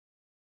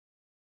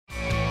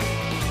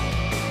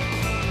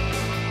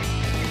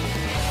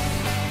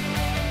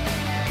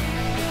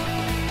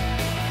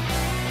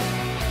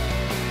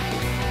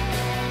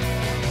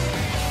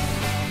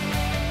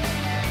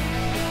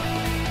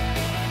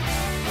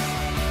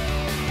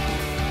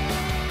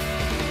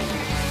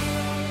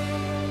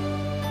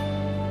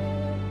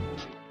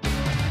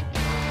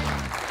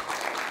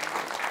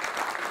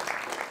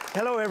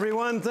Hello,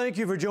 everyone. Thank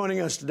you for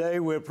joining us today.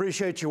 We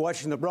appreciate you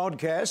watching the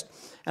broadcast,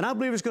 and I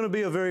believe it's going to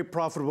be a very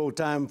profitable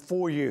time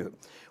for you.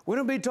 We're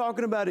going to be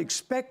talking about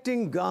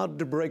expecting God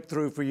to break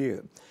through for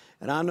you.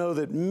 And I know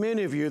that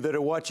many of you that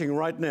are watching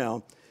right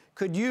now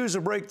could use a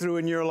breakthrough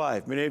in your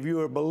life. Many of you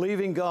are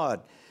believing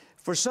God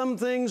for some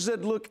things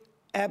that look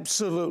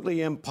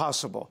absolutely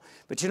impossible.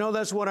 But you know,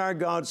 that's what our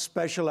God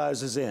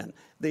specializes in,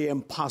 the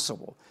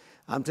impossible.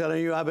 I'm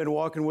telling you, I've been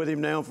walking with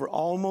Him now for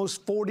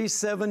almost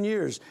 47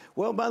 years.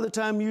 Well, by the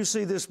time you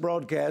see this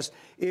broadcast,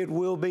 it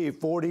will be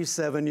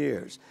 47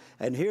 years.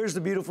 And here's the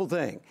beautiful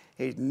thing.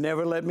 He's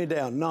never let me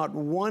down, not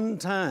one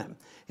time.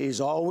 He's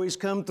always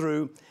come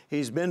through.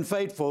 He's been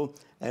faithful,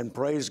 and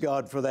praise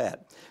God for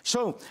that.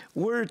 So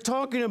we're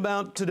talking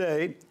about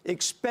today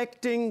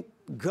expecting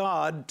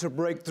God to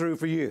break through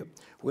for you.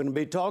 We're going to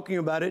be talking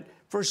about it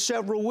for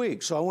several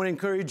weeks. So I want to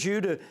encourage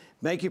you to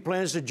make your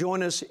plans to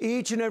join us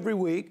each and every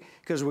week,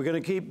 because we're going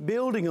to keep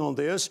building on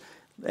this,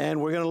 and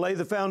we're going to lay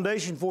the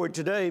foundation for it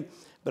today.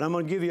 But I'm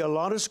going to give you a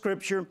lot of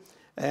scripture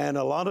and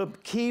a lot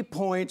of key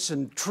points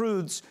and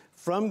truths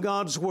from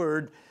God's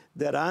Word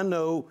that I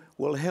know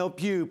will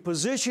help you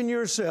position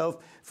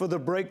yourself for the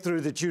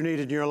breakthrough that you need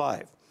in your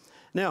life.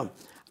 Now,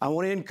 I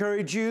want to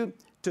encourage you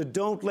to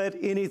don't let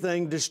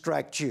anything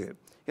distract you.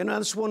 You know,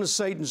 that's one of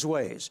Satan's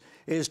ways,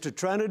 is to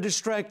try to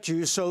distract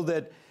you so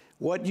that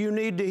what you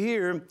need to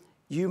hear,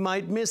 you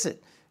might miss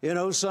it. You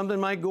know, something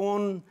might go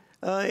on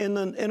in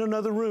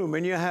another room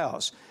in your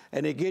house,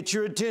 and it gets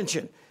your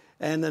attention.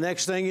 And the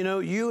next thing you know,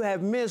 you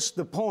have missed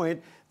the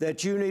point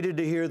that you needed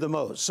to hear the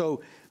most.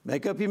 So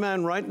make up your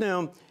mind right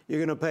now, you're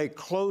going to pay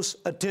close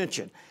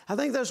attention. I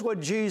think that's what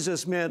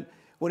Jesus meant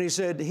when He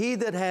said, "He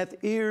that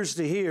hath ears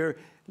to hear,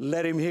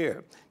 let him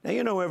hear." Now,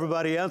 you know,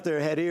 everybody out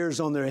there had ears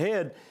on their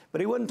head, but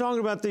He wasn't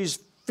talking about these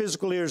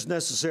physical ears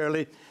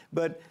necessarily,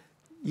 but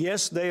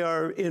yes, they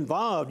are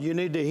involved. You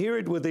need to hear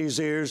it with these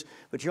ears,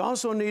 but you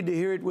also need to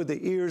hear it with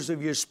the ears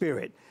of your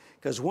spirit.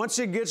 Because once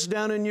it gets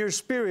down in your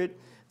spirit,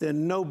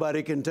 then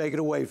nobody can take it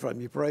away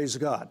from you. Praise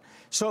God.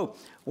 So,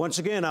 once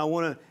again, I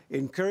want to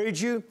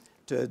encourage you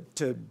to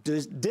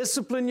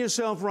discipline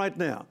yourself right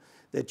now,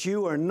 that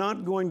you are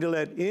not going to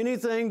let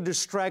anything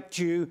distract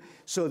you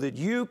so that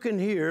you can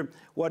hear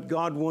what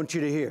God wants you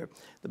to hear.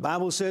 The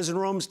Bible says in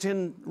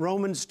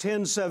Romans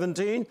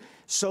 10:17,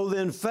 "So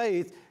then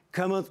faith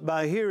cometh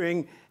by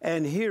hearing,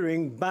 and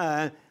hearing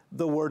by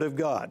the Word of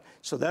God."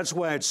 So that's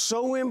why it's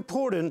so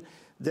important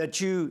that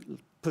you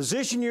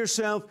position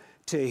yourself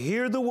to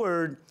hear the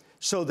Word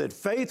so that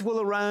faith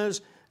will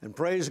arise. And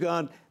praise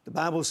God, the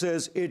Bible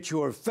says it's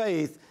your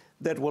faith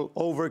that will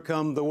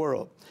overcome the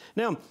world.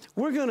 Now,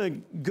 we're going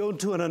to go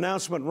to an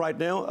announcement right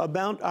now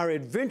about our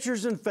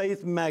Adventures in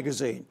Faith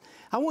magazine.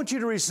 I want you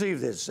to receive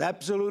this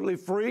absolutely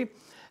free,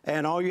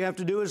 and all you have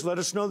to do is let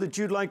us know that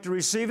you'd like to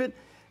receive it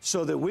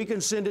so that we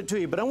can send it to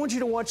you. But I want you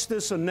to watch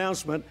this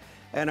announcement,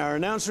 and our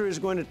announcer is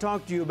going to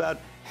talk to you about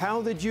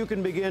how that you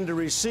can begin to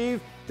receive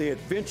the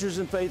Adventures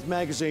in Faith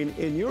magazine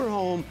in your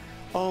home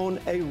on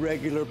a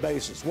regular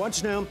basis.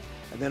 Watch now,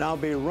 and then I'll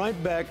be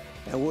right back,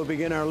 and we'll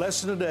begin our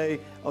lesson today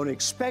on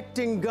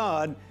expecting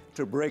God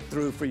to break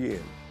through for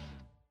you.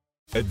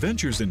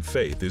 Adventures in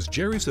Faith is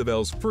Jerry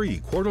Savelle's free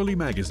quarterly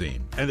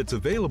magazine, and it's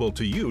available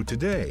to you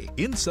today.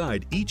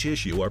 Inside each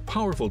issue are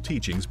powerful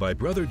teachings by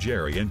Brother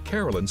Jerry and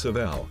Carolyn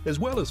Savelle, as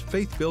well as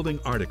faith-building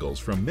articles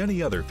from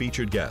many other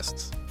featured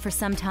guests. For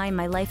some time,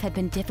 my life had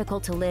been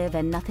difficult to live,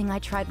 and nothing I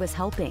tried was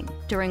helping.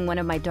 During one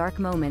of my dark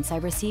moments, I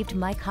received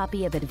my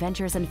copy of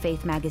Adventures in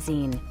Faith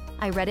magazine.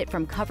 I read it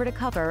from cover to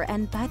cover,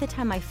 and by the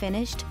time I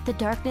finished, the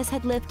darkness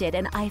had lifted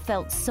and I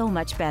felt so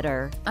much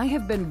better. I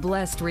have been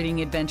blessed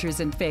reading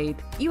Adventures in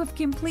Faith. You have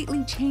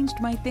completely changed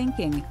my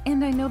thinking,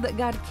 and I know that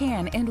God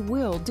can and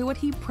will do what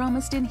He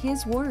promised in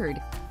His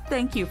Word.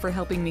 Thank you for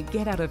helping me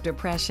get out of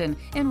depression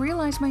and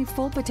realize my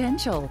full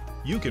potential.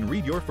 You can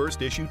read your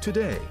first issue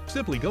today.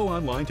 Simply go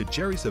online to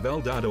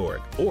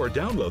jerrysavelle.org or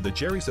download the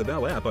Jerry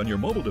Savelle app on your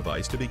mobile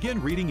device to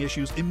begin reading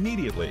issues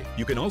immediately.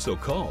 You can also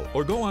call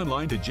or go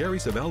online to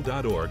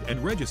jerrysavelle.org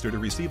and register to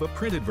receive a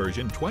printed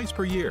version twice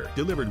per year,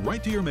 delivered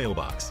right to your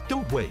mailbox.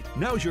 Don't wait.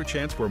 Now's your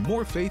chance for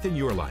more faith in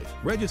your life.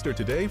 Register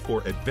today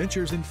for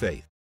Adventures in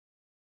Faith.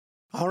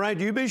 All right,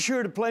 you be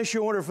sure to place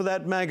your order for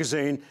that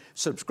magazine,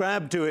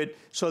 subscribe to it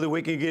so that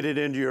we can get it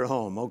into your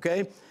home,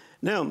 okay?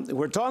 Now,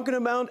 we're talking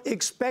about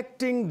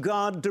expecting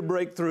God to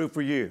break through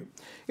for you.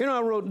 You know,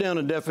 I wrote down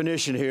a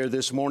definition here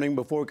this morning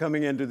before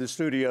coming into the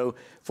studio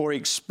for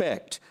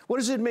expect. What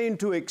does it mean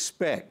to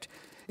expect?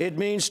 It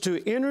means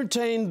to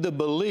entertain the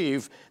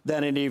belief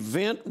that an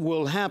event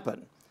will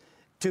happen.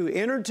 To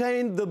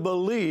entertain the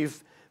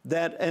belief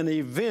that an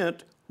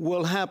event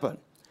will happen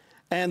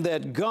and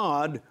that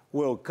God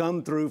will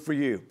come through for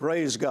you.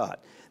 Praise God.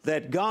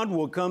 That God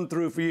will come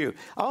through for you.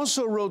 I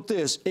also wrote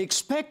this: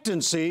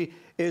 expectancy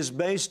is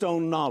based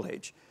on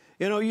knowledge.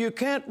 You know, you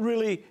can't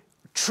really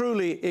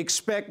truly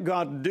expect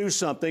God to do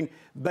something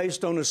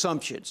based on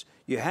assumptions.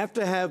 You have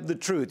to have the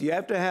truth. You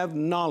have to have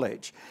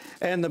knowledge.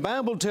 And the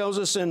Bible tells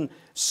us in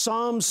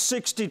Psalm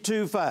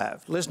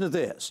 62:5, listen to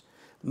this: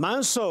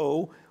 "My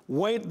soul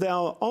wait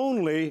thou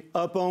only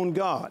upon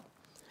God,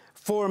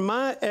 for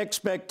my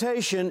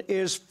expectation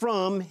is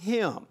from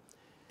Him.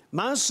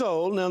 My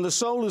soul, now the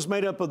soul is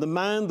made up of the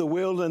mind, the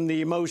will, and the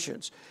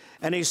emotions.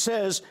 And he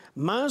says,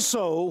 my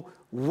soul,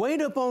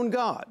 wait upon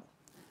God,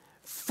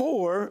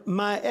 for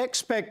my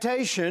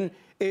expectation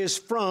is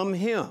from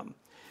Him.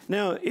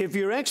 Now, if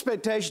your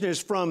expectation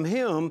is from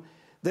Him,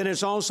 then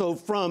it's also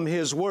from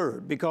His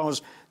Word,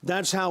 because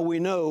that's how we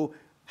know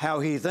how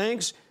He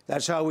thinks.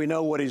 That's how we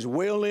know what His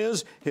will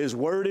is. His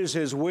Word is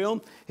His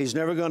will. He's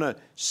never going to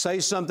say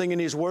something in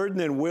His Word and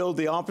then will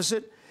the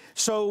opposite.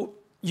 So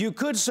you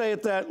could say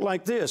it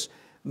like this: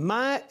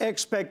 my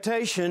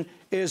expectation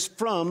is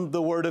from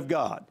the Word of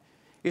God.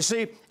 You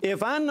see,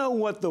 if I know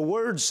what the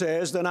Word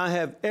says, then I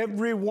have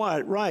every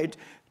right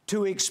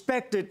to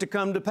expect it to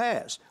come to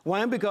pass.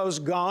 Why? Because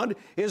God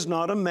is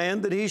not a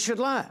man that He should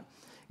lie.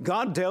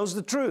 God tells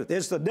the truth.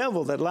 It's the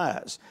devil that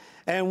lies.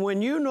 And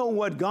when you know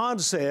what God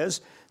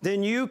says,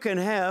 then you can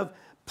have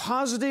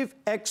positive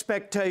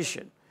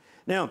expectation.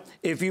 Now,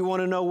 if you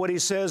want to know what He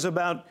says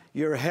about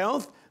your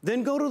health,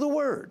 then go to the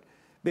Word,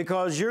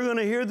 because you're going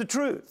to hear the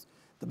truth.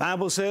 The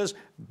Bible says,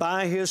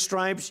 by His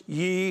stripes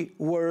ye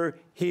were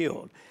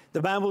healed.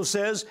 The Bible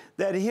says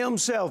that He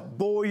Himself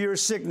bore your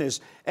sickness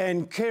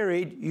and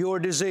carried your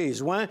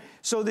disease. Why?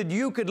 So that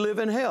you could live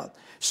in health.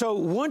 So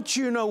once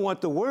you know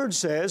what the Word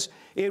says,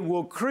 it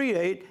will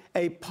create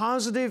a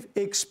positive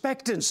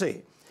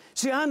expectancy.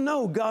 See, I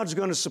know God's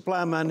going to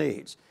supply my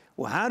needs.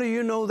 Well, how do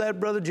you know that,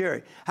 Brother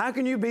Jerry? How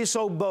can you be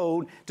so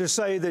bold to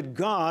say that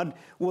God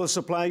will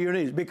supply your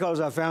needs? Because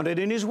I found it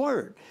in His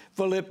Word.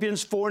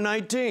 Philippians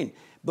 4:19.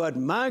 But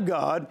my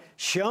God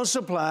shall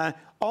supply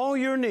all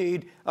your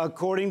need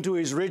according to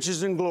His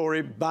riches and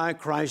glory by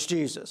Christ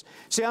Jesus.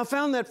 See, I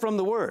found that from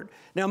the Word.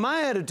 Now,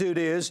 my attitude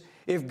is,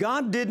 if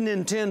God didn't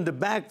intend to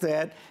back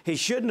that, He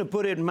shouldn't have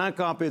put it in my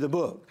copy of the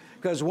book.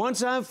 Because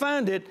once I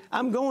find it,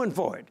 I'm going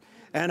for it.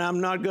 And I'm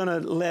not going to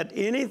let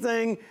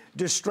anything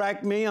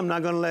distract me. I'm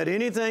not going to let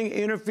anything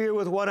interfere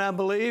with what I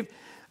believe.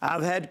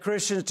 I've had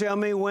Christians tell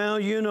me, well,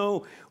 you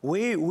know,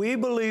 we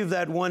believed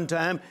that one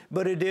time,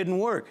 but it didn't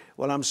work.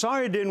 Well, I'm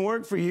sorry it didn't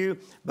work for you,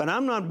 but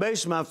I'm not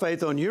basing my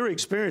faith on your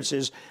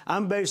experiences.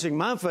 I'm basing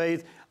my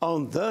faith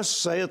on thus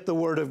saith the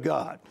Word of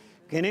God.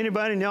 Can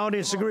anybody in the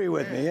audience agree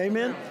with me?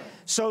 Amen?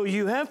 So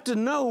you have to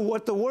know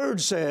what the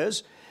Word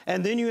says,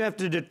 and then you have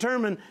to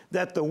determine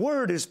that the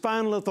Word is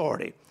final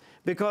authority.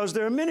 Because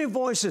there are many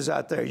voices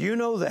out there. You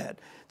know that.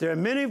 There are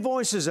many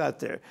voices out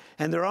there,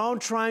 and they're all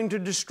trying to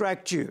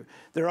distract you.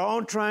 They're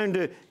all trying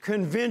to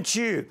convince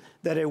you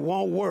that it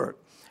won't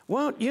work.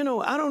 Well, you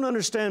know, I don't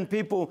understand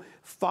people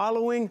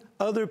following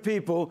other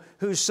people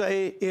who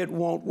say it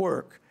won't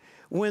work,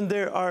 when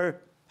there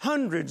are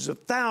hundreds of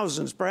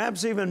thousands,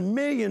 perhaps even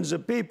millions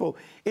of people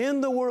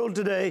in the world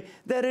today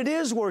that it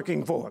is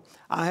working for.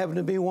 I happen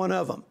to be one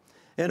of them.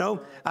 You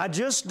know, I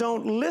just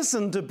don't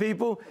listen to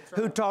people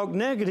who talk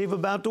negative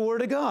about the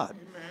Word of God.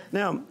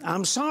 Now,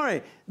 I'm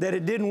sorry that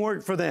it didn't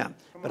work for them,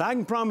 but I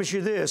can promise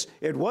you this: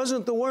 it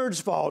wasn't the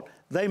Word's fault.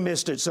 They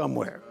missed it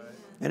somewhere.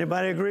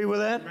 Anybody agree with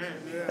that?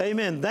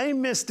 Amen. They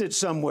missed it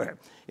somewhere.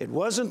 It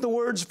wasn't the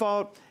Word's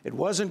fault. It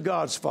wasn't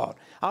God's fault.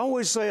 I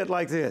always say it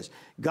like this: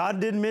 God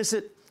didn't miss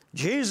it.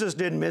 Jesus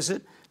didn't miss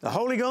it. The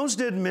Holy Ghost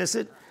didn't miss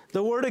it.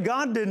 The Word of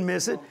God didn't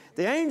miss it.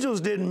 The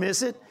angels didn't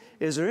miss it.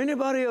 Is there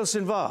anybody else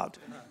involved?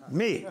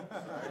 Me.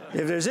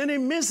 If there's any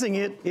missing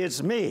it,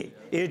 it's me.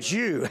 It's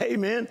you.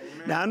 Amen?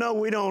 Now, I know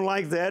we don't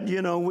like that.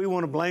 You know, we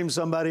want to blame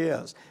somebody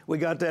else. We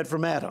got that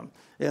from Adam.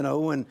 You know,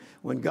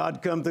 when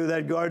God come through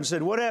that garden and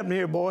said, what happened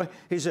here, boy?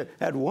 He said,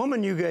 that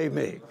woman you gave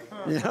me.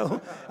 You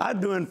know, I'm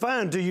doing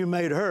fine till you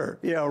made her.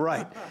 Yeah,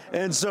 right.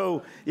 And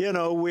so, you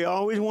know, we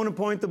always want to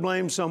point the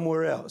blame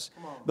somewhere else.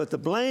 But the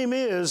blame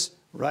is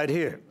right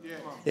here.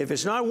 If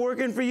it's not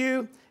working for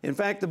you, in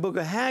fact, the book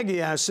of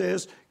Haggai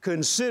says,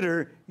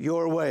 consider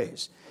your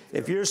ways.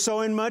 If you're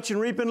sowing much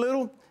and reaping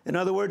little, in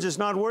other words, it's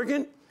not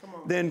working,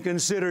 then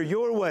consider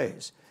your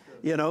ways.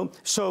 You know,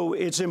 so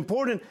it's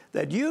important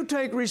that you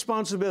take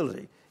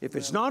responsibility. If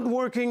it's not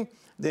working,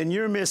 then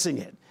you're missing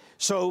it.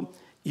 So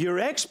your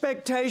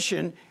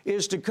expectation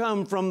is to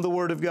come from the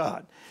Word of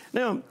God.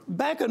 Now,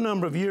 back a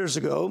number of years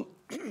ago,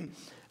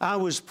 I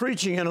was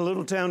preaching in a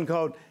little town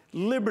called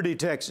Liberty,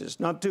 Texas,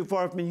 not too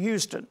far from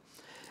Houston.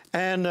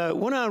 And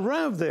when I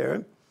arrived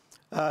there,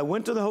 I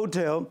went to the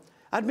hotel.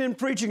 I'd been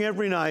preaching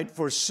every night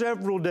for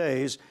several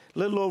days, a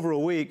little over a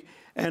week,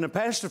 and a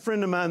pastor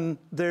friend of mine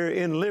there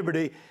in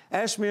Liberty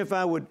asked me if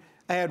I would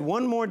add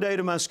one more day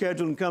to my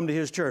schedule and come to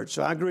his church.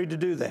 So I agreed to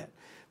do that.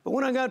 But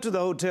when I got to the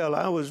hotel,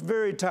 I was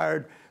very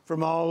tired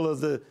from all of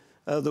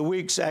the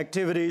week's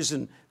activities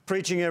and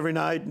preaching every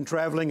night and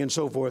traveling and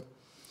so forth.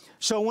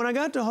 So when I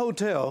got to the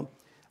hotel,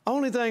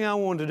 only thing I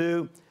wanted to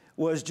do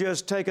was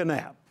just take a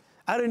nap.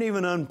 I didn't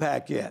even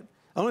unpack yet.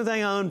 Only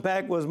thing I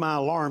unpacked was my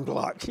alarm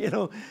clock, you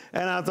know,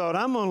 and I thought,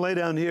 I'm going to lay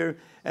down here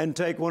and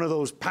take one of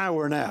those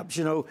power naps,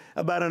 you know,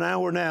 about an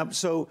hour nap,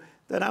 so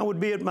that I would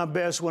be at my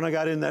best when I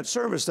got in that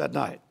service that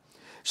night.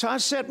 So I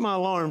set my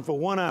alarm for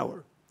 1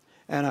 hour,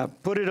 and I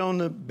put it on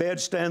the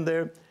bedstand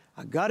there.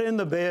 I got in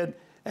the bed,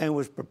 and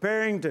was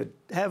preparing to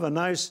have a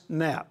nice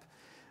nap.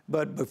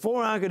 But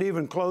before I could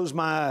even close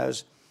my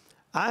eyes,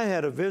 I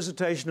had a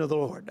visitation of the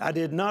Lord. I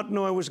did not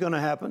know it was going to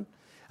happen.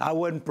 I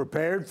wasn't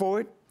prepared for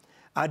it.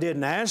 I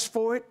didn't ask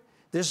for it.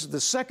 This is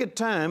the second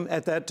time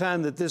at that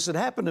time that this had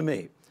happened to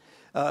me.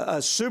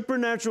 A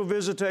supernatural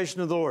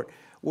visitation of the Lord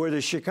where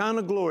the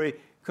Shekinah glory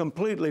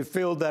completely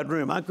filled that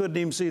room. I couldn't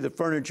even see the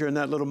furniture in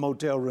that little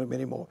motel room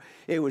anymore.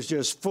 It was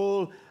just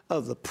full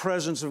of the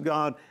presence of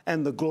God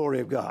and the glory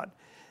of God.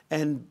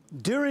 And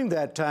during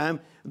that time,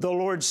 the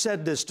Lord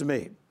said this to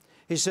me.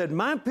 He said,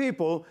 my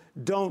people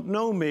don't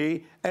know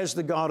me as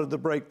the God of the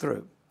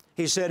breakthrough.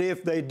 He said,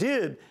 if they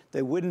did,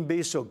 they wouldn't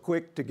be so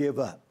quick to give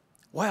up.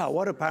 Wow,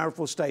 what a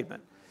powerful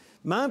statement.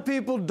 My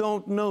people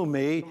don't know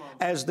me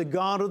as the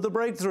God of the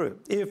breakthrough.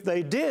 If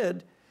they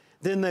did,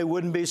 then they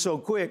wouldn't be so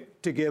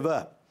quick to give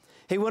up.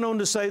 He went on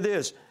to say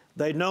this,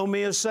 they know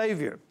me as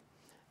Savior.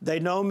 They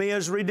know me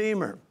as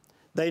Redeemer.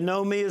 They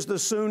know me as the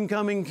soon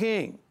coming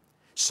King.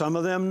 Some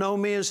of them know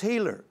me as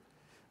Healer,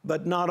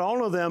 but not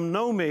all of them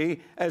know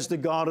me as the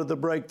God of the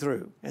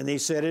breakthrough. And he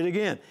said it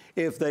again,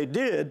 if they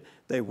did,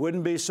 they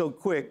wouldn't be so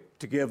quick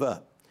to give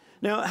up.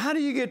 Now, how do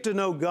you get to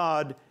know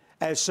God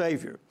as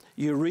Savior?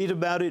 You read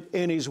about it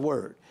in His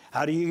Word.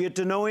 How do you get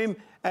to know Him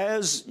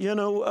as,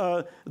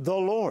 the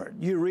Lord?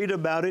 You read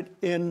about it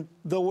in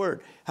the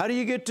Word. How do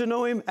you get to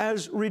know Him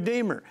as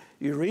Redeemer?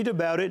 You read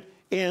about it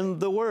in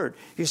the Word.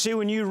 You see,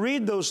 when you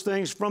read those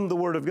things from the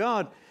Word of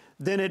God,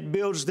 then it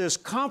builds this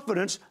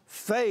confidence,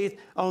 faith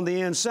on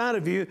the inside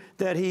of you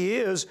that He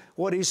is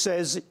what He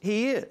says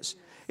He is.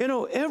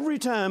 Every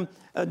time,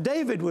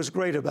 David was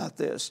great about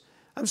this.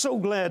 I'm so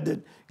glad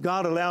that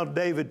God allowed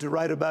David to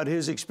write about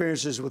his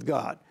experiences with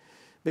God,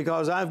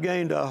 because I've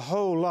gained a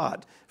whole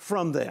lot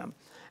from them.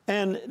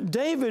 And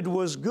David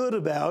was good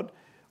about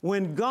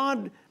when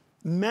God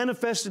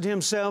manifested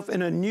Himself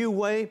in a new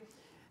way,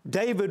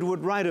 David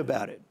would write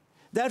about it.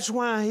 That's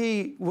why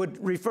he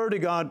would refer to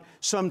God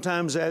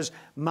sometimes as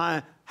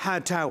my high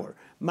tower,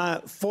 my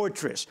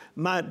fortress,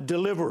 my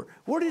deliverer.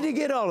 Where did he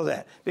get all of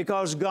that?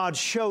 Because God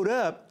showed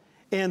up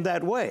in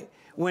that way.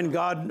 When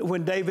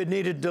David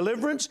needed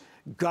deliverance,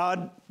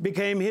 God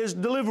became his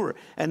deliverer.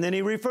 And then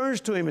he refers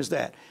to Him as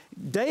that.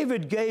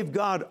 David gave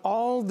God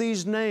all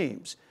these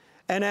names.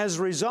 And as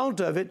a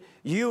result of it,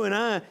 you and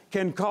I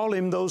can call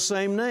Him those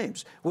same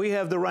names. We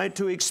have the right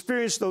to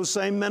experience those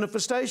same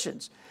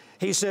manifestations.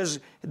 He says,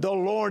 the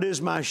Lord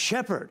is my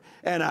shepherd,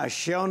 and I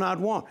shall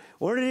not want.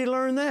 Where did he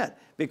learn that?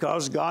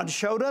 Because God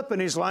showed up in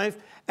his life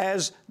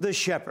as the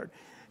shepherd.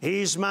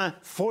 He's my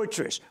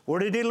fortress. Where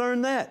did he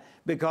learn that?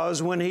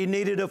 Because when he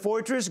needed a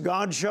fortress,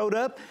 God showed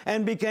up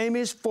and became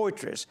his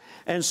fortress.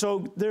 And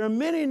so there are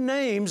many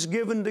names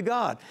given to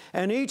God,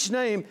 and each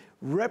name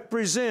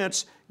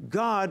represents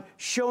God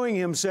showing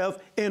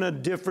Himself in a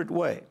different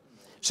way.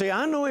 See,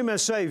 I know Him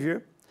as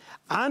Savior.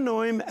 I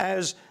know Him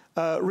as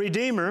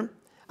Redeemer.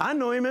 I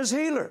know Him as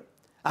Healer.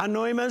 I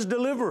know Him as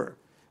Deliverer.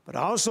 But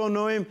I also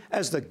know Him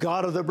as the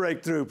God of the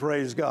breakthrough,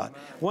 praise God.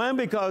 Why?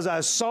 Because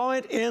I saw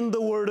it in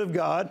the Word of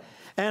God,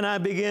 and I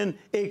began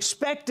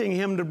expecting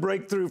Him to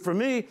break through for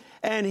me,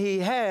 and He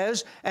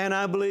has, and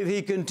I believe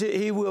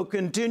He will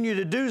continue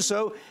to do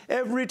so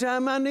every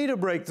time I need a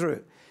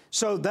breakthrough.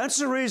 So that's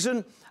the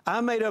reason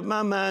I made up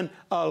my mind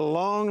a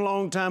long,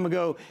 long time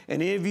ago,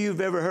 and if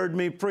you've ever heard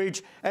me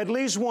preach, at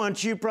least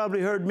once you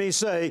probably heard me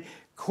say,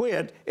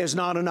 quit is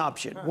not an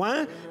option.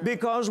 Why?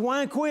 Because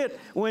why quit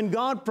when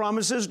God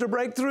promises to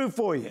break through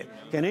for you?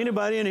 Can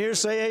anybody in here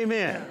say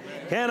amen?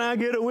 Can I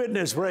get a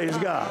witness? Praise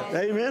God.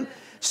 Amen.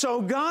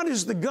 So God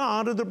is the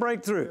God of the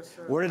breakthrough.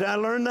 Where did I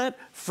learn that?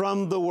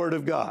 From the Word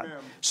of God.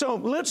 So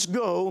let's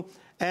go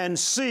and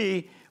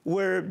see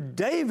where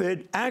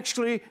David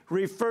actually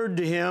referred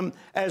to Him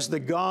as the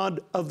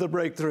God of the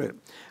breakthrough.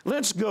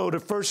 Let's go to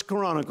 1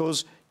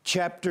 Chronicles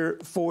chapter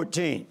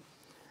 14.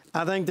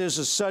 I think this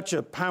is such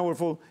a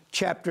powerful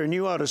chapter, and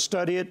you ought to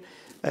study it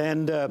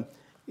and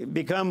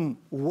become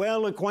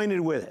well acquainted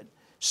with it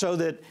so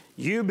that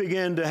you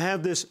begin to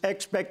have this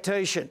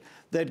expectation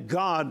that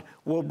God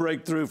will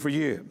break through for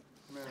you.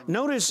 Amen.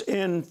 Notice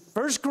in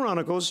 1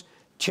 Chronicles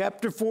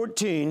chapter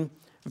 14,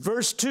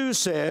 verse 2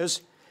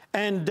 says,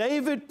 and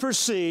David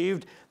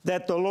perceived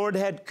that the Lord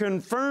had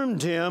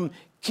confirmed him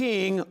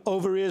king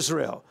over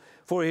Israel,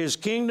 for his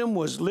kingdom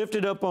was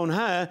lifted up on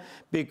high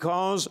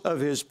because of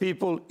his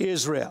people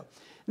Israel.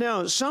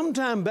 Now,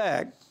 sometime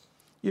back,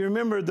 you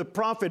remember the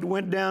prophet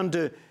went down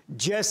to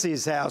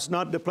Jesse's house,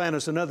 not to plant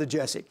us another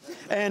Jesse.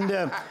 And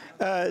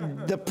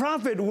the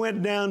prophet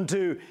went down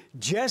to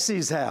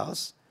Jesse's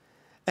house,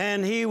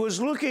 and he was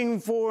looking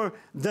for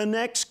the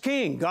next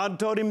king. God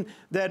told him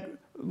that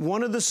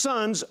one of the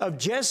sons of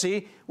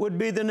Jesse would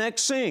be the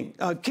next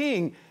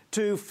king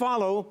to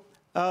follow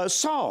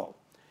Saul.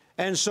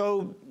 And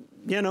so,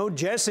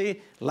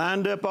 Jesse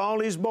lined up all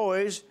his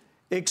boys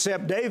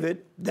except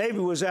David.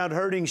 David was out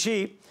herding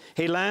sheep.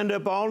 He lined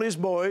up all his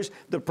boys.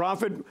 The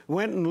prophet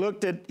went and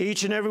looked at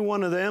each and every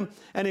one of them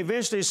and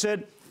eventually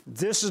said,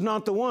 this is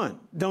not the one.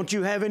 Don't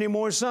you have any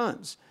more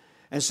sons?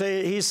 And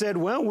he said,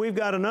 well, we've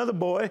got another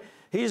boy.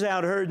 He's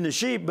out herding the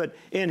sheep, but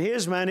in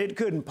his mind, it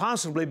couldn't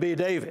possibly be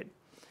David.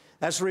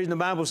 That's the reason the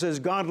Bible says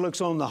God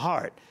looks on the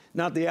heart,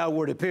 not the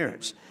outward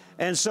appearance.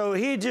 And so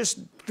he just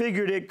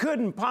figured it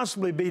couldn't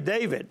possibly be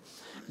David.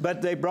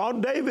 But they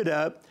brought David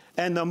up,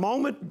 and the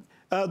moment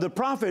the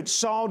prophet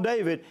saw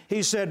David,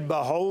 he said,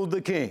 behold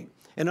the king.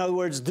 In other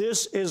words,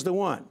 this is the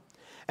one.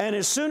 And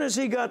as soon as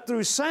he got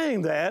through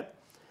saying that,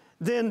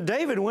 then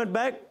David went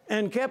back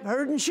and kept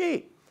herding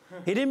sheep.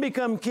 He didn't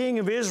become king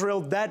of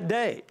Israel that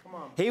day.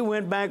 He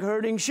went back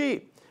herding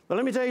sheep. But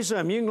let me tell you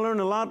something. You can learn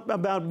a lot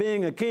about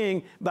being a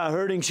king by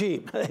herding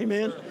sheep.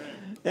 Amen.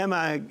 Am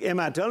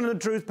I telling the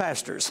truth,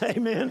 pastors?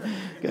 Amen.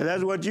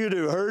 That's what you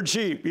do, herd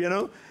sheep, you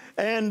know.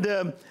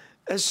 And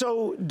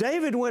so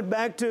David went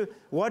back to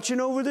watching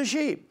over the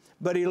sheep.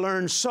 But he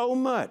learned so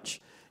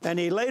much. And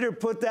he later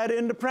put that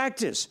into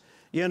practice,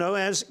 you know,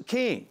 as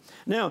king.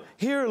 Now,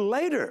 here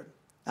later,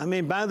 I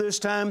mean, by this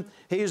time,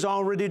 he's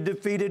already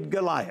defeated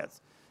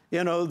Goliath.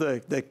 You know,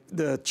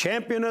 the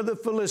champion of the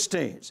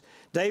Philistines.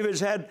 David's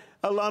had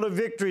a lot of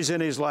victories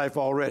in his life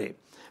already.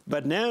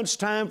 But now it's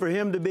time for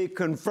him to be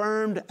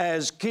confirmed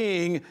as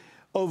king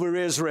over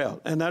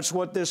Israel. And that's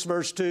what this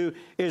verse 2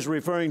 is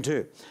referring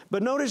to.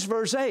 But notice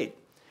verse 8.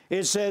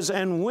 It says,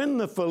 and when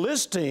the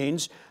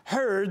Philistines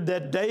heard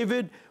that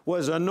David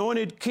was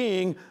anointed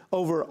king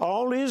over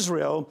all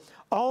Israel,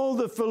 all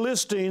the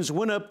Philistines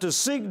went up to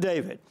seek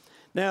David.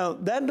 Now,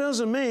 that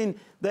doesn't mean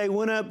they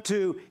went up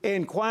to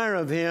inquire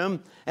of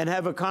him and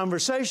have a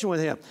conversation with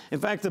him.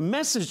 In fact, the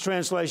Message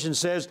translation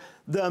says,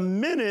 the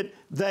minute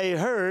they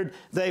heard,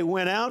 they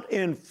went out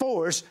in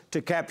force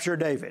to capture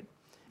David.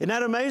 Isn't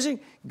that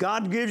amazing?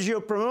 God gives you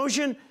a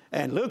promotion,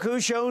 and look who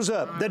shows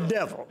up, the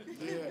devil.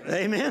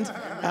 Amen?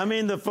 I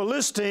mean, the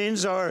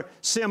Philistines are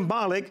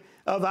symbolic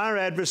of our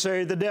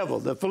adversary, the devil.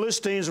 The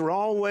Philistines were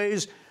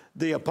always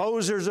the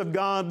opposers of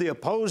God, the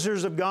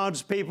opposers of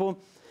God's people.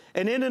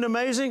 And isn't it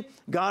amazing?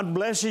 God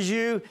blesses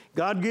you.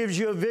 God gives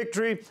you a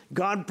victory.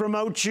 God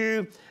promotes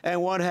you.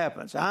 And what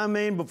happens? I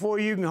mean, before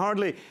you can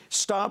hardly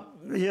stop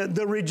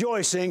the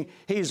rejoicing,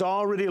 he's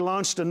already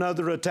launched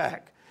another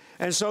attack.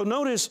 And so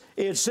notice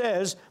it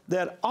says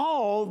that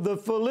all the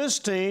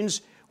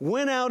Philistines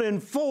went out in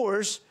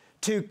force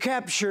to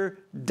capture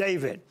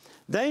David.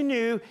 They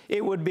knew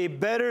it would be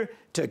better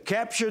to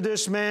capture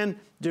this man,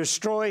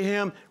 destroy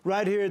him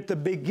right here at the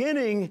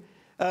beginning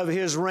of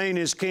his reign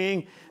as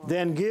king,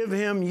 then give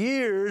him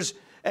years,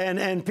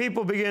 and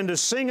people begin to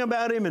sing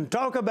about him and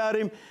talk about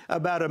him,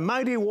 about a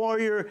mighty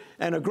warrior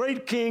and a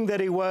great king that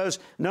he was.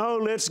 No,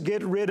 let's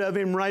get rid of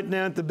him right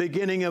now at the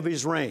beginning of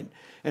his reign.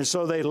 And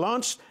so they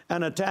launched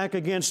an attack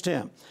against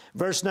him.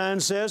 Verse 9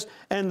 says,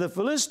 and the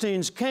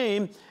Philistines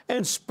came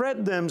and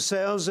spread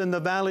themselves in the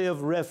valley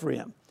of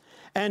Rephaim.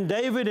 And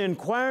David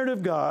inquired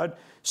of God,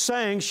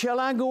 saying, shall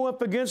I go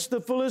up against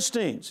the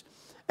Philistines?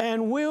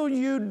 And will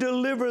you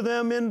deliver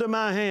them into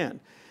my hand?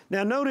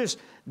 Now notice,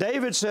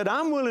 David said,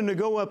 I'm willing to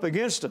go up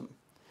against them,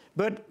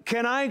 but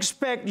can I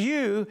expect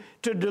you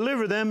to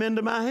deliver them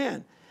into my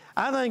hand?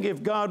 I think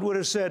if God would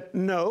have said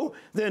no,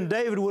 then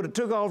David would have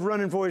took off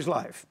running for his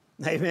life.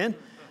 Amen?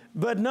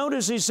 But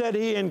notice he said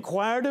he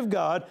inquired of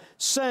God,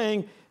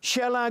 saying,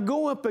 shall I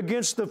go up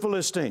against the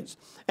Philistines?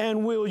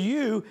 And will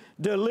you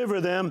deliver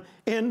them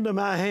into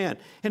my hand?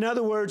 In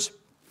other words,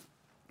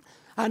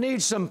 I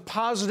need some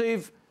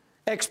positive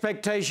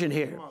expectation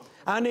here.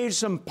 I need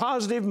some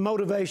positive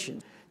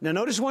motivation. Now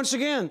notice once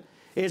again,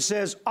 it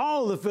says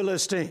all the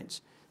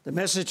Philistines. The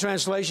Message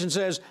translation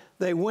says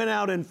they went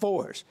out in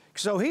force.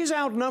 So he's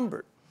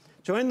outnumbered.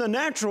 So in the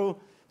natural,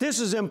 this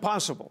is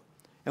impossible.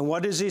 And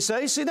what does he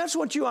say? See, that's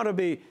what you ought to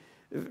be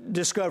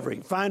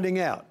discovering, finding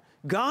out.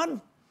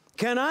 God,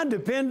 can I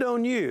depend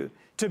on you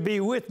to be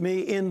with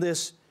me in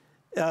this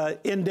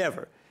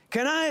endeavor?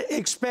 Can I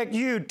expect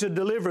you to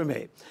deliver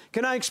me?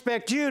 Can I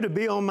expect you to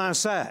be on my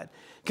side?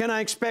 Can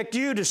I expect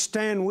you to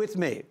stand with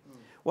me?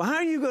 Well, how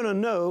are you going to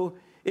know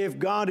if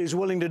God is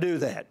willing to do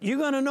that? You're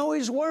going to know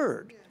His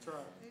Word.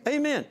 Right.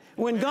 Amen.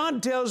 When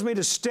God tells me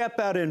to step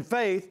out in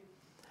faith,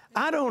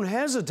 I don't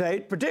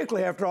hesitate,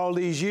 particularly after all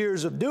these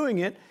years of doing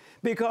it,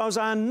 because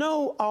I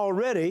know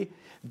already,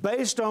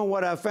 based on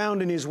what I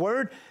found in His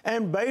Word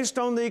and based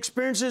on the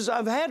experiences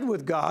I've had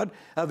with God,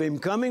 of Him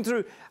coming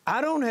through, I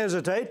don't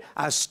hesitate.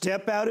 I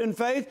step out in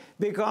faith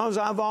because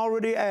I've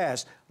already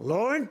asked,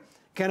 Lord,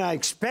 can I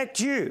expect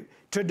you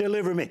to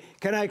deliver me?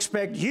 Can I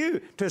expect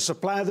you to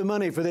supply the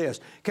money for this?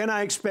 Can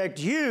I expect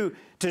you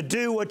to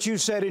do what you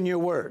said in your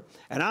Word?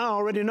 And I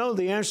already know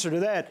the answer to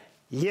that.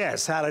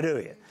 Yes,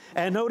 hallelujah.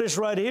 And notice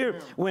right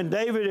here, when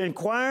David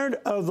inquired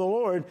of the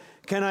Lord,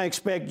 can I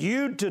expect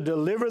you to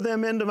deliver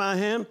them into my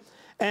hand?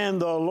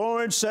 And the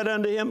Lord said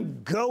unto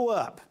him, go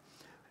up,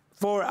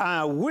 for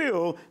I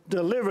will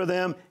deliver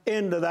them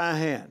into thy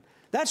hand.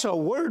 That's a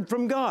word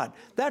from God.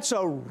 That's a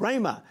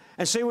rhema.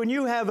 And see, when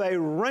you have a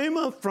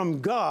rhema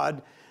from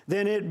God,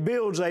 then it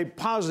builds a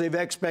positive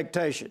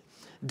expectation.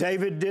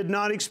 David did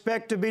not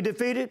expect to be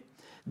defeated.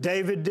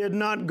 David did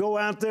not go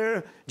out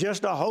there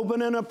just a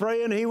hoping and a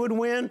praying he would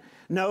win.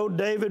 No,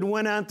 David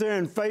went out there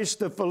and faced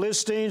the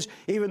Philistines,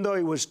 even though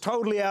he was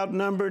totally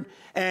outnumbered,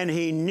 and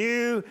he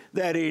knew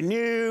that he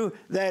knew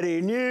that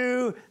he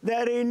knew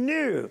that he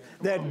knew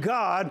that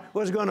God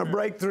was going to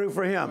break through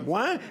for him.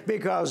 Why?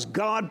 Because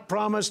God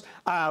promised,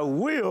 I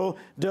will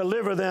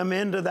deliver them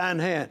into thine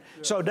hand.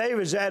 So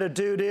David's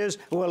attitude is,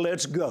 well,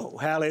 let's go.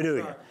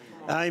 Hallelujah.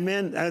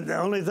 Amen. The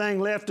only thing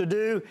left to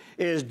do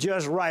is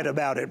just write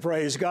about it,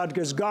 praise God,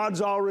 because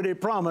God's already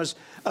promised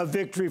a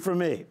victory for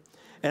me.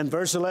 And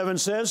verse 11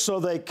 says, so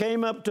they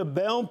came up to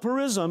Baal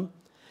Perizim,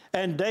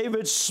 and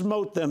David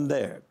smote them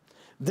there.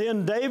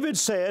 Then David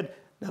said,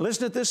 now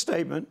listen to this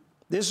statement.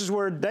 This is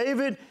where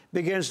David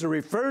begins to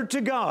refer to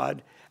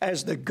God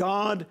as the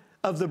God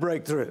of the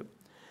breakthrough.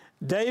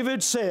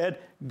 David said,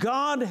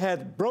 God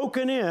hath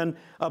broken in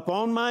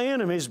upon my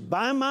enemies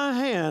by my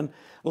hand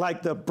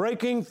like the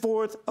breaking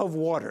forth of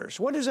waters.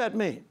 What does that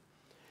mean?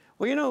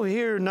 Well, you know,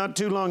 here not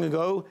too long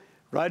ago,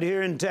 right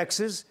here in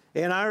Texas,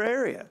 in our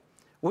area,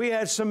 we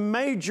had some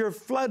major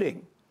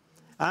flooding.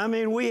 I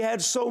mean, we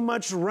had so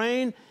much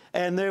rain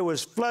and there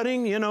was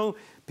flooding. You know,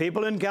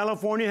 people in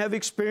California have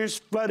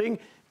experienced flooding.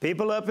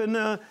 People up in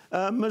the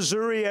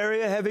Missouri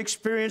area have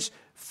experienced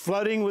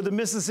flooding with the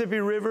Mississippi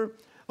River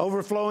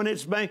overflowing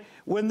its bank.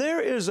 When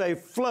there is a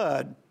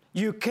flood,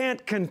 you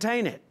can't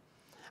contain it.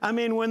 I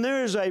mean, when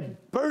there is a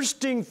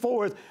bursting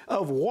forth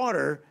of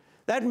water,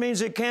 that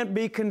means it can't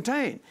be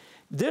contained.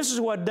 This is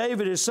what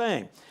David is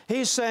saying.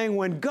 He's saying,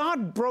 when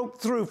God broke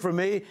through for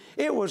me,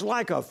 it was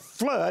like a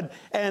flood,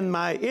 and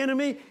my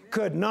enemy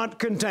could not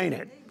contain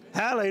it.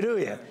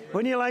 Hallelujah.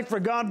 Wouldn't you like for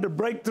God to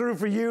break through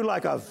for you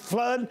like a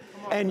flood,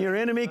 and your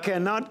enemy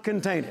cannot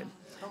contain it?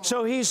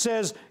 So he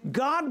says,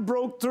 God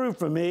broke through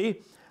for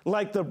me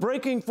like the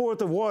breaking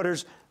forth of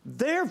waters.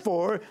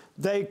 Therefore,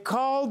 they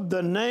called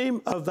the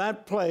name of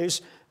that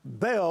place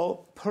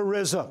Baal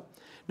Perizim.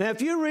 Now,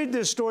 if you read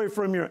this story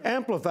from your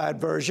Amplified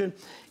Version,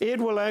 it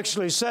will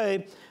actually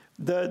say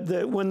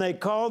when they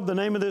called the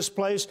name of this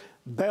place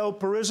Baal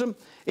Perizim,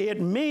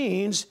 it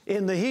means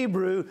in the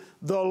Hebrew,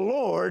 the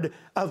Lord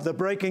of the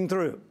breaking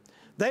through.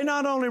 They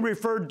not only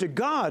referred to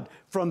God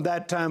from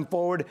that time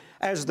forward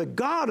as the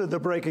God of the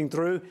breaking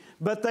through,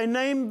 but they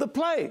named the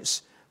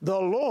place the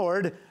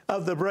Lord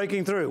of the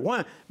breaking through.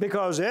 Why?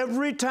 Because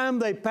every time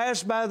they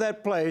passed by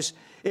that place,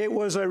 it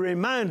was a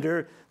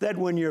reminder that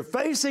when you're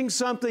facing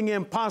something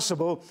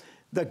impossible,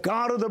 the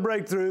God of the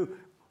breakthrough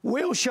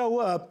will show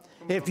up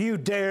if you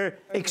dare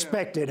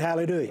expect it.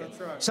 Hallelujah.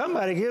 Right.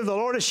 Somebody give the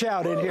Lord a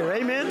shout in here.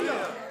 Amen?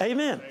 Amen.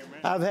 Amen.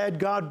 I've had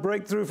God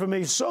break through for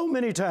me so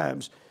many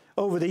times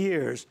over the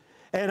years.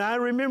 And I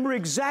remember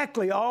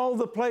exactly all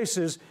the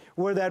places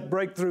where that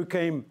breakthrough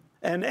came.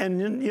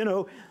 And you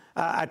know,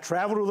 I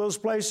travel to those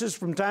places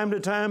from time to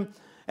time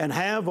and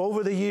have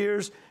over the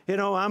years. You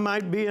know, I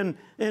might be in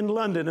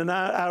London, and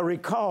I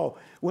recall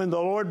when the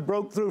Lord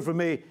broke through for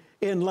me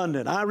in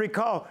London. I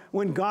recall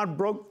when God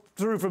broke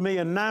through for me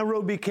in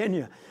Nairobi,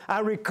 Kenya. I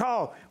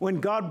recall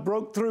when God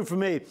broke through for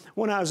me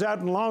when I was out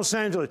in Los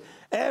Angeles.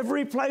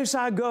 Every place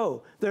I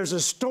go, there's a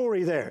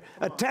story there,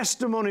 a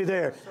testimony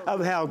there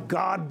of how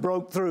God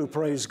broke through,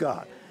 praise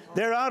God.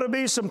 There ought to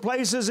be some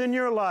places in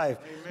your life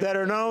that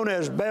are known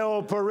as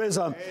Baal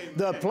Perizim,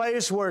 the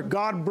place where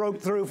God broke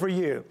through for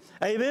you.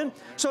 Amen?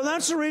 So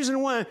that's the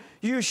reason why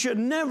you should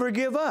never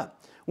give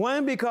up.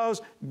 Why?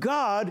 Because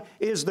God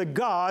is the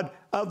God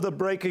of the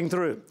breaking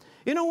through.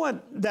 You know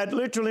what that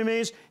literally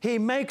means? He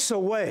makes a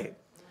way.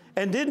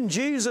 And didn't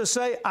Jesus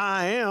say,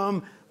 I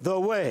am the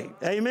way?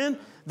 Amen?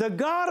 The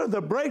God of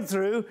the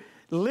breakthrough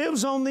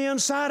lives on the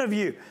inside of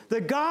you.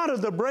 The God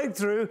of the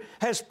breakthrough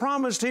has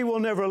promised He will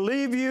never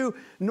leave you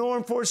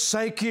nor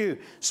forsake you.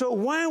 So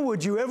why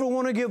would you ever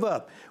want to give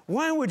up?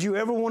 Why would you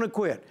ever want to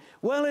quit?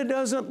 Well, it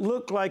doesn't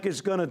look like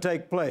it's going to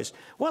take place.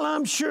 Well,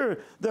 I'm sure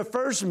the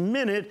first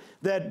minute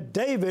that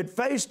David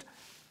faced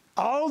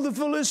all the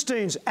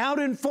Philistines out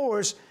in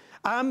force,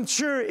 I'm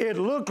sure it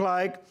looked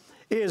like,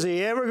 is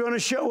he ever going to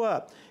show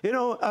up? You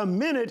know, a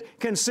minute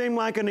can seem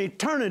like an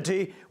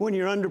eternity when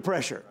you're under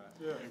pressure.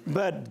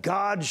 But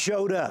God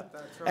showed up.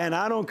 Right. And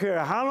I don't care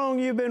how long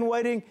you've been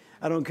waiting.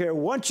 I don't care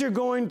what you're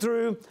going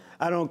through.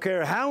 I don't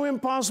care how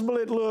impossible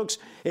it looks.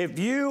 If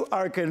you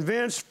are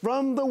convinced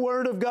from the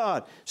Word of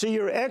God, see,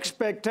 your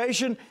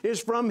expectation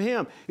is from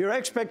Him. Your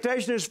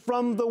expectation is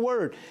from the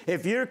Word.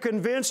 If you're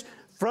convinced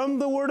from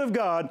the Word of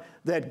God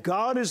that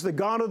God is the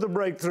God of the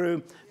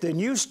breakthrough, then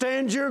you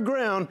stand your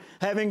ground,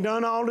 having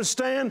done all to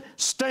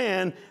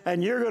stand,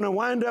 and you're going to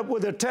wind up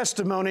with a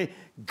testimony.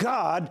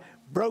 God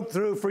broke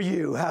through for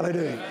you.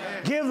 Hallelujah.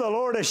 Amen. Give the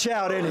Lord a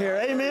shout in here.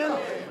 Amen.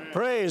 Amen.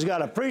 Praise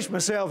God. I preached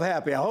myself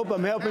happy. I hope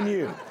I'm helping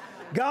you.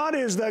 God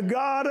is the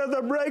God of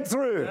the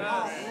breakthrough.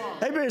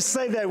 Everybody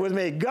say that with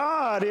me.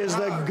 God is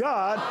the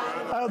God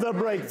of the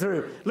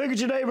breakthrough. Look at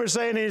your neighbor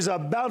saying He's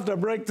about to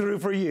break through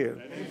for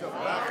you.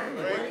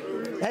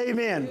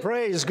 Amen.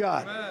 Praise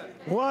God.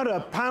 What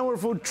a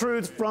powerful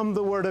truth from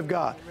the Word of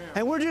God.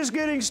 And we're just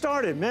getting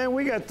started, man.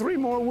 We got 3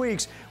 more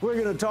weeks. We're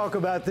going to talk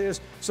about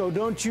this, so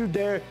don't you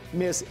dare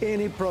miss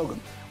any program.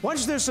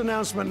 Watch this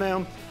announcement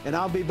now, and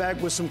I'll be back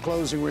with some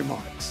closing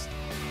remarks.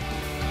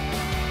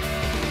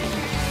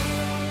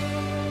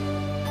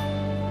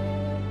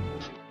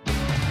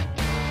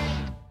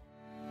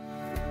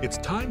 It's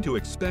time to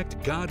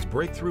expect God's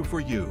breakthrough for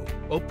you.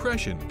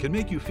 Oppression can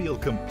make you feel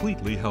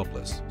completely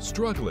helpless,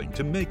 struggling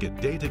to make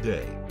it day to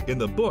day. In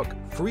the book,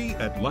 Free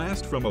at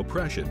Last from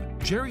Oppression,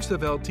 Jerry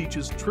Savelle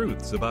teaches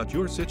truths about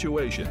your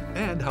situation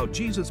and how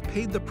Jesus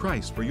paid the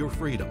price for your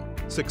freedom.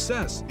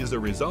 Success is a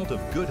result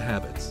of good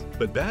habits,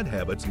 but bad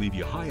habits leave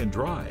you high and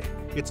dry.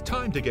 It's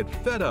time to get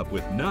fed up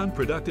with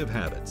non-productive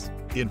habits.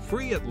 In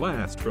Free at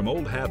Last from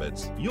Old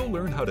Habits, you'll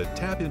learn how to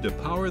tap into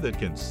power that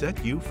can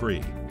set you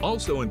free.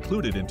 Also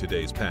included in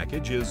today's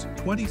package is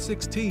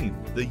 2016,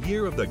 the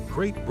year of the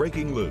Great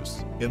Breaking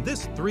Loose. In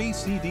this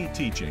 3-CD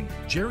teaching,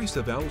 Jerry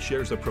Savelle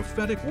shares a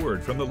prophetic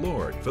word from the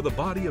Lord for the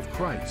body of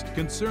Christ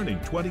concerning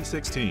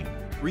 2016.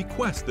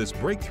 Request this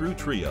breakthrough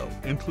trio,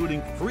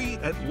 including Free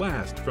at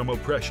Last from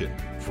Oppression,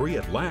 Free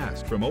at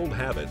Last from Old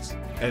Habits,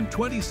 and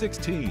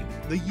 2016,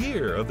 the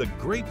year of the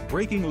Great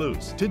Breaking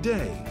Loose.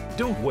 Today,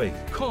 don't wait.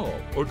 Call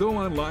or go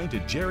online to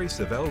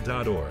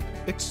jerrysavelle.org.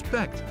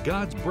 Expect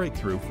God's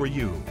breakthrough for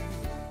you.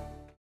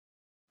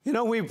 You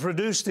know, we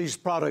produce these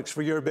products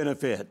for your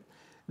benefit.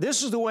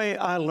 This is the way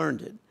I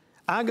learned it.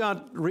 I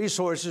got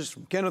resources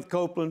from Kenneth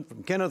Copeland,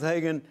 from Kenneth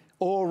Hagin,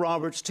 Oral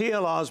Roberts,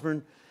 T.L.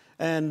 Osborne,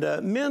 and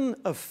men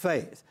of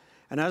faith.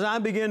 And as I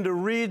began to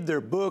read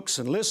their books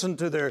and listen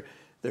to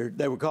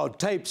they were called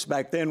tapes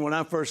back then when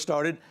I first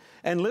started,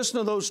 and listen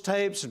to those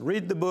tapes and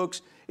read the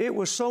books, it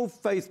was so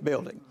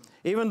faith-building.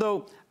 Even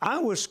though I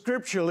was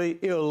scripturally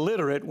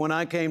illiterate when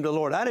I came to the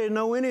Lord, I didn't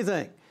know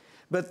anything.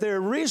 But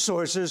their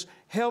resources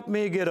helped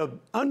me get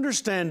an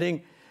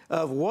understanding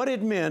of what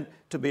it meant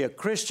to be a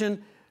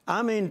Christian.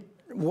 I mean,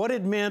 what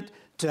it meant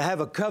to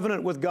have a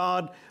covenant with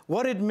God,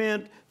 what it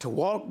meant to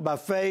walk by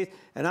faith,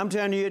 and I'm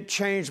telling you, it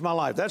changed my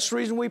life. That's the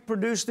reason we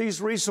produce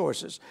these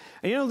resources.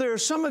 And you know, there are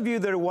some of you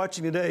that are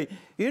watching today,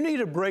 you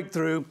need a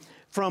breakthrough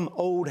from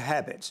old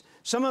habits.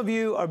 Some of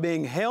you are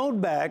being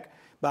held back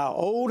by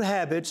old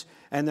habits,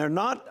 and they're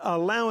not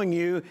allowing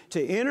you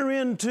to enter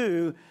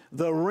into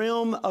the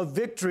realm of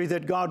victory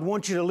that God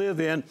wants you to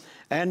live in,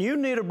 and you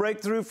need a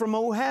breakthrough from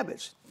old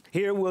habits.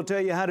 Here, we'll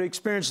tell you how to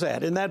experience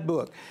that in that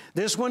book.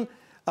 This one,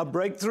 a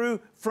breakthrough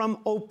from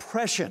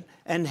oppression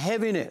and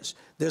heaviness.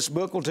 This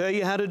book will tell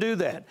you how to do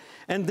that.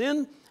 And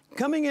then,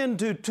 coming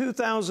into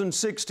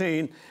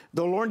 2016,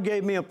 the Lord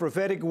gave me a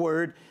prophetic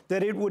word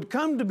that it would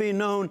come to be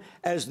known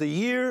as the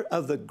year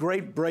of the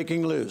Great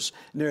Breaking Loose.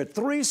 And there are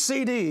 3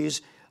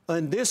 CDs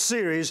in this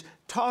series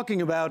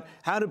talking about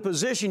how to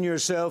position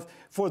yourself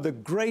for the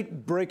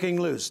great breaking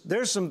loose.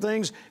 There's some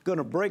things going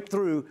to break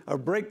through or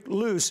break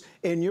loose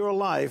in your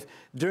life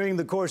during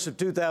the course of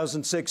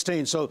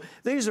 2016. So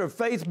these are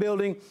faith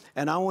building,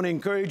 and I want to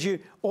encourage you,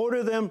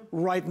 order them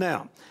right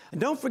now. And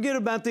don't forget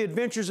about the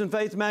Adventures in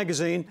Faith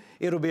magazine.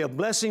 It'll be a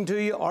blessing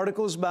to you.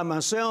 Articles by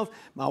myself,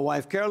 my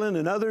wife Carolyn,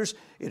 and others.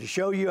 It'll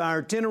show you our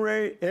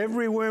itinerary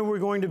everywhere we're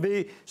going to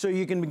be so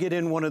you can get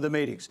in one of the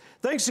meetings.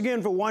 Thanks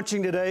again for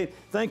watching today.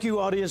 Thank you,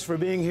 audience, for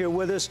being here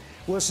with us.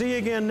 We'll see you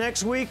again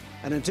next week.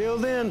 And until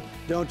then,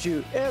 don't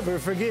you ever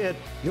forget,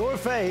 your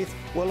faith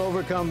will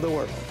overcome the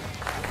world.